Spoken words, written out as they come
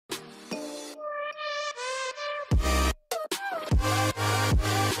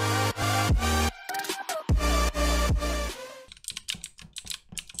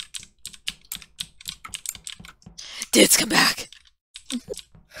Dids, come back!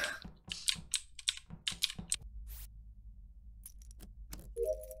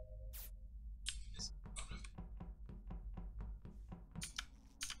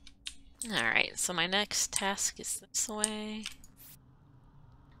 Alright, so my next task is this way.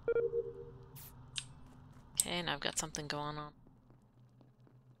 Okay, and I've got something going on.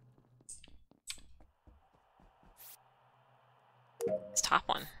 This top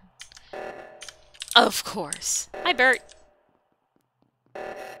one. Of course. Hi, Bert.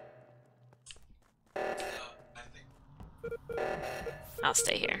 I'll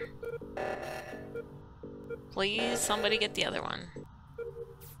stay here. Please, somebody get the other one.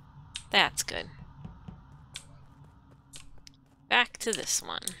 That's good. Back to this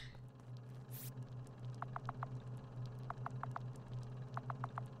one.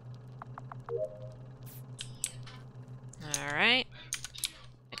 Alright.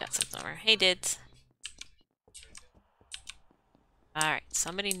 I got something over. Hey, Dids. Alright,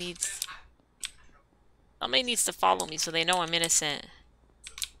 somebody needs to follow me so they know I'm innocent.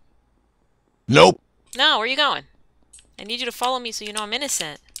 Nope. No, where are you going? I need you to follow me so you know I'm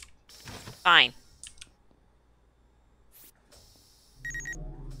innocent. Fine.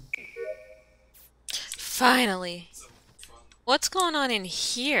 Finally. What's going on in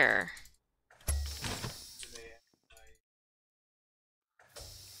here?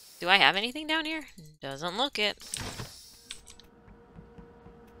 Do I have anything down here? Doesn't look it.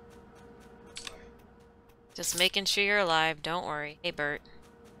 Just making sure you're alive. Don't worry. Hey, Bert.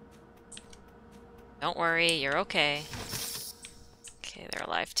 Don't worry. You're okay. Okay, they're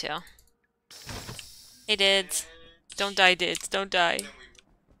alive too. Hey, Dids. Don't die, Dids. Don't die.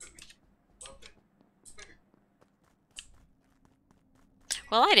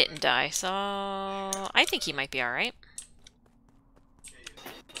 Well, I didn't die, so I think he might be alright.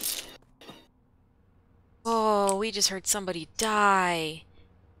 Oh, we just heard somebody die.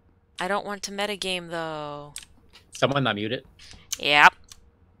 I don't want to metagame, though. Someone not muted? Yep.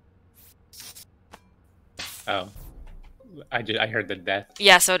 Oh. I heard the death.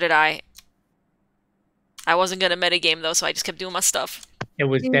 Yeah, so did I. I wasn't gonna metagame, though, so I just kept doing my stuff. It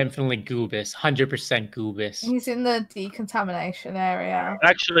was definitely Goobus. 100% Goobus. He's in the decontamination area.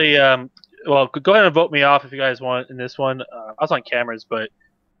 Actually, well, go ahead and vote me off if you guys want in this one. I was on cameras, but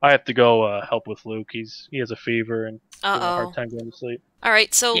I have to go help with Luke. He has a fever and having a hard time going to sleep.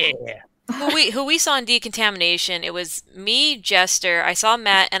 Alright, so Yeah. who we saw in decontamination, it was me, Jester, I saw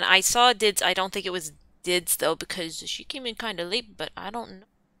Matt, and I saw Dids. I don't think it was Dids, though, because she came in kind of late, but I don't know.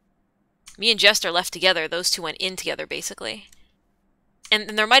 Me and Jester left together. Those two went in together, basically.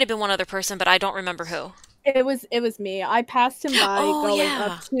 And there might have been one other person, but I don't remember who. It was me. I passed him by going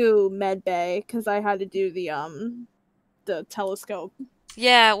up to Med Bay because I had to do the telescope.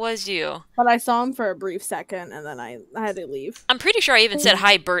 Yeah, it was you. But I saw him for a brief second, and then I had to leave. I'm pretty sure I even said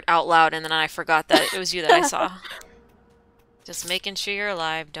hi, Bert, out loud, and then I forgot that it was you that I saw. Just making sure you're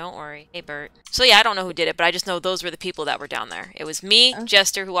alive. Don't worry. Hey, Bert. So yeah, I don't know who did it, but I just know those were the people that were down there. It was me,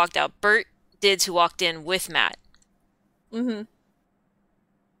 Jester, who walked out, Bert, Dids, who walked in with Matt. Mm-hmm.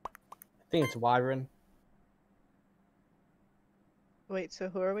 I think it's Wyvern. Wait, so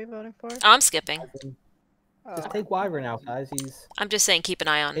who are we voting for? I'm skipping. Just take Wyvern out, guys. He's I'm just saying keep an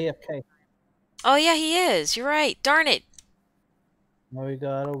eye on. AFK. Oh yeah, he is. You're right. Darn it. No, we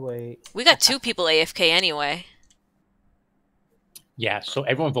gotta wait. We got 2 people AFK anyway. Yeah, so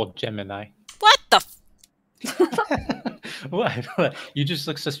everyone vote Gemini. What the What? You just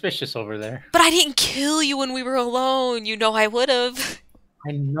look suspicious over there. But I didn't kill you when we were alone. You know I would have.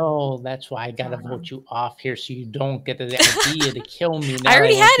 I know. That's why I gotta vote you off here, so you don't get the idea to kill me. Now I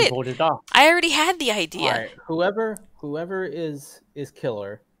already had you it. Voted off. I already had the idea. All right, whoever is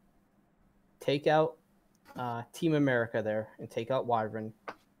killer, take out Team America there and take out Wyvern.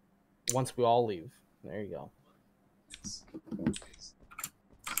 Once we all leave, there you go.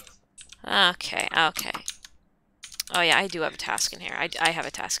 Okay. Oh yeah, I do have a task in here. I have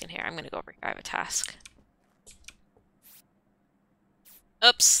a task in here. I'm gonna go over here. I have a task.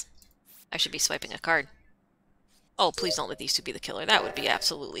 Oops. I should be swiping a card. Oh, please don't let these 2 be the killer. That would be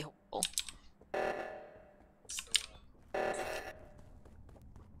absolutely horrible.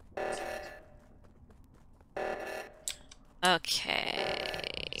 Okay.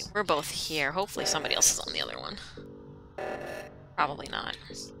 We're both here. Hopefully somebody else is on the other one. Probably not.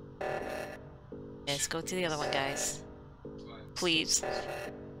 Let's go to the other one, guys. Please.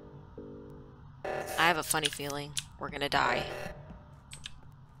 I have a funny feeling we're gonna die.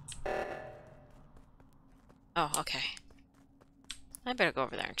 Oh, okay. I better go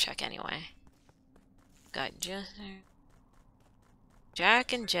over there and check anyway. Got Jester.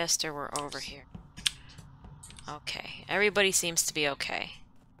 Jack and Jester were over here. Okay, everybody seems to be okay.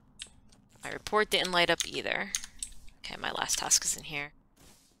 My report didn't light up either. Okay, my last task is in here.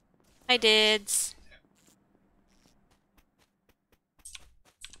 Hi, Dids.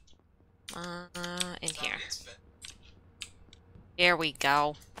 In here. There we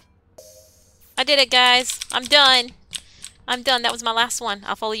go. I did it, guys. I'm done. I'm done. That was my last one.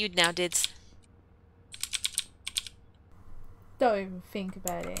 I'll follow you now, Dids. Don't even think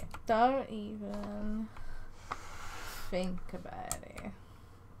about it. Don't even think about it.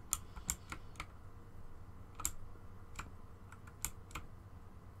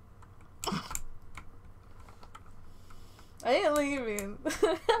 I ain't leaving.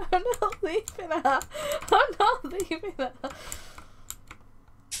 I'm not leaving her. I'm not leaving her.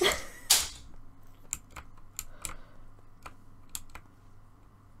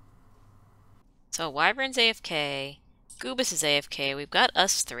 So, Wyvern's AFK. Goobus is AFK. We've got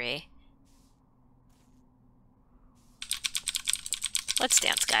us three. Let's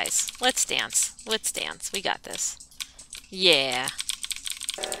dance, guys. Let's dance. Let's dance. We got this. Yeah.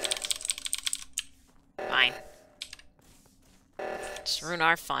 Fine. Just ruin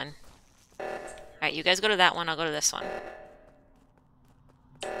our fun. Alright, you guys go to that one. I'll go to this one.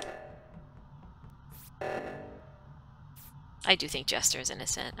 I do think Jester is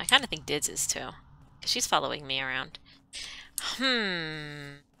innocent. I kind of think Dids is too. Because she's following me around.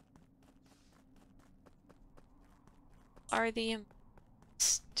 Are the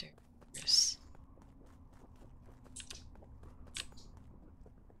imposters?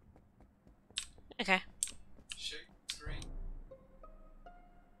 Okay.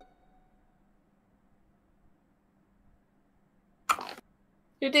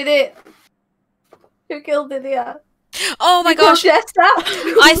 Who did it? Who killed Lydia? Oh my gosh! Jester?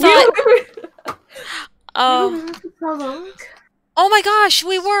 I thought. Oh. Oh my gosh,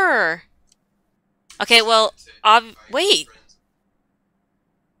 we were. Okay, well, wait.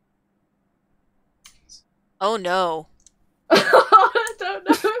 Oh no. I don't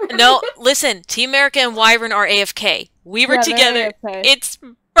know. No, listen. Team America and Wyvern are AFK. We were together. It's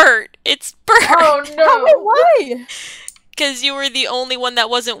Bert. It's Bert. Oh no. Why? Because you were the only one that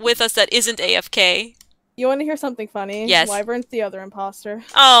wasn't with us that isn't AFK. You want to hear something funny? Yes. Wyvern's the other imposter.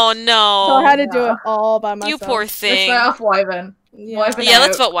 Oh no. So I had to do it all by myself. You poor Let's thing. vote off Wyvern. Yeah. Wyvern Yeah, out.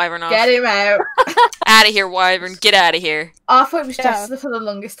 let's vote Wyvern off. Get him out. Out of here, Wyvern. Get out of here. I thought it was Yeah. Jester for the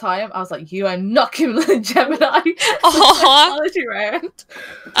longest time. I was like, you are not killing the Gemini. Aw. Round.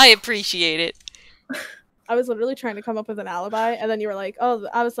 I appreciate it. I was literally trying to come up with an alibi, and then you were like, "Oh,"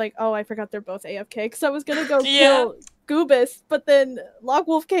 I was like, "Oh, I forgot they're both AFK," because I was gonna go kill Goobus, but then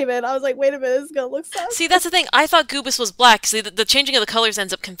Lockwolf came in. I was like, "Wait a minute, this is gonna look sus." See, that's the thing. I thought Goobus was black. See, the changing of the colors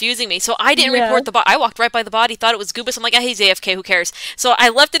ends up confusing me. So I didn't report the body. I walked right by the body, thought it was Goobus. I'm like, he's AFK. Who cares? So I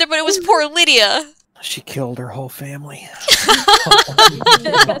left it there, but it was poor Lydia. She killed her whole family.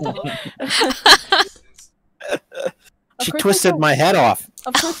 She twisted my head off.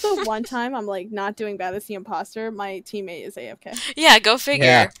 Of course, the one time I'm like not doing bad as the imposter, my teammate is AFK. Yeah, go figure.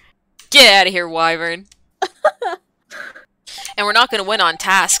 Yeah. Get out of here, Wyvern. And we're not going to win on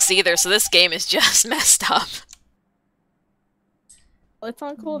tasks either, so this game is just messed up. It's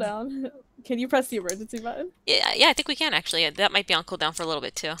on cooldown. Can you press the emergency button? Yeah, I think we can actually. That might be on cooldown for a little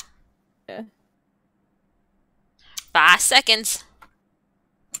bit too. Yeah. 5 seconds.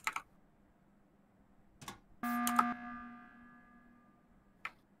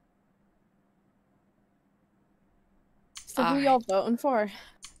 So who y'all voting for?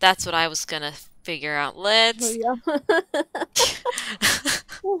 That's what I was gonna figure out. Let's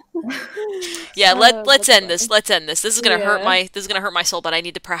yeah, let's end this. Let's end this. This is gonna hurt my soul, but I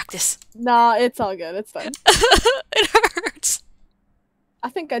need to practice. Nah, it's all good. It's fine. It hurts. I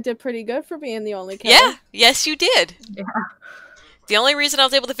think I did pretty good for being the only killer. Yeah, yes you did. Yeah. The only reason I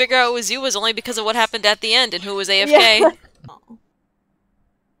was able to figure out it was you was only because of what happened at the end and who was AFK. Yeah.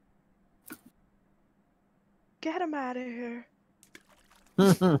 Get him out of here.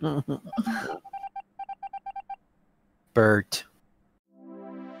 Bert.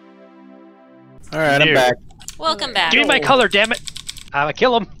 Alright, I'm back. Welcome back. Give me my color, damn it! I'ma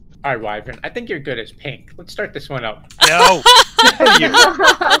kill him. All right, Wyvern. I think you're good as pink. Let's start this one up. No.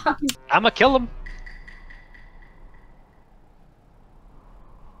 I'ma kill him.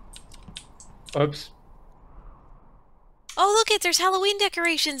 Oops. Oh, look it, there's Halloween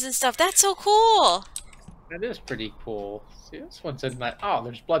decorations and stuff. That's so cool. That is pretty cool. See, this one says that. Oh,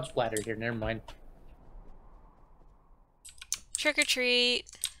 there's blood splatter here. Never mind. Trick or treat.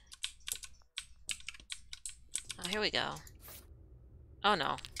 Oh, here we go. Oh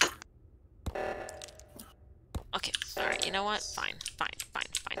no. Okay, alright, you know what? Fine.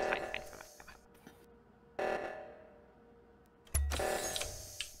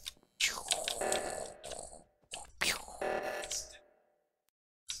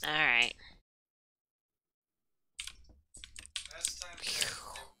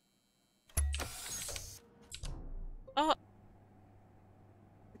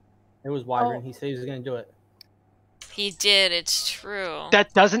 It was Wyvern. Oh. He said he was going to do it. He did, it's true.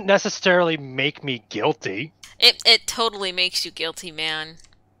 That doesn't necessarily make me guilty. It totally makes you guilty, man.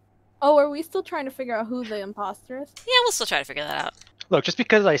 Oh, are we still trying to figure out who the imposter is? Yeah, we'll still try to figure that out. Look, just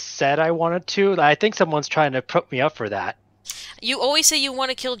because I said I wanted to, I think someone's trying to put me up for that. You always say you want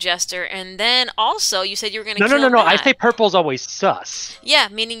to kill Jester, and then also you said you were going to No, kill no, no, no. I Matt. say purple's always sus. Yeah,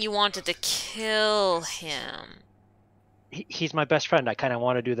 meaning you wanted to kill him. He's my best friend. I kind of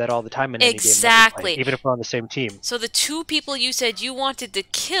want to do that all the time in any game that we Exactly. play, even if we're on the same team. So the two people you said you wanted to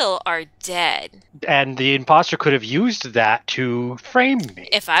kill are dead. And the imposter could have used that to frame me.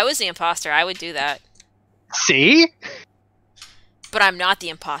 If I was the imposter, I would do that. See? But I'm not the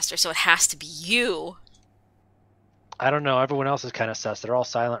imposter, so it has to be you. I don't know. Everyone else is kind of sus. They're all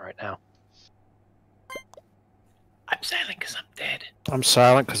silent right now. I'm silent because I'm dead. I'm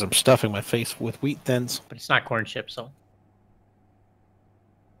silent because I'm stuffing my face with wheat thins. But it's not corn chips, so.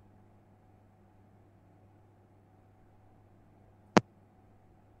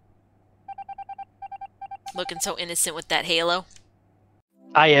 Looking so innocent with that halo.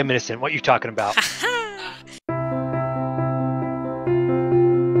 I am innocent. What are you talking about? Haha!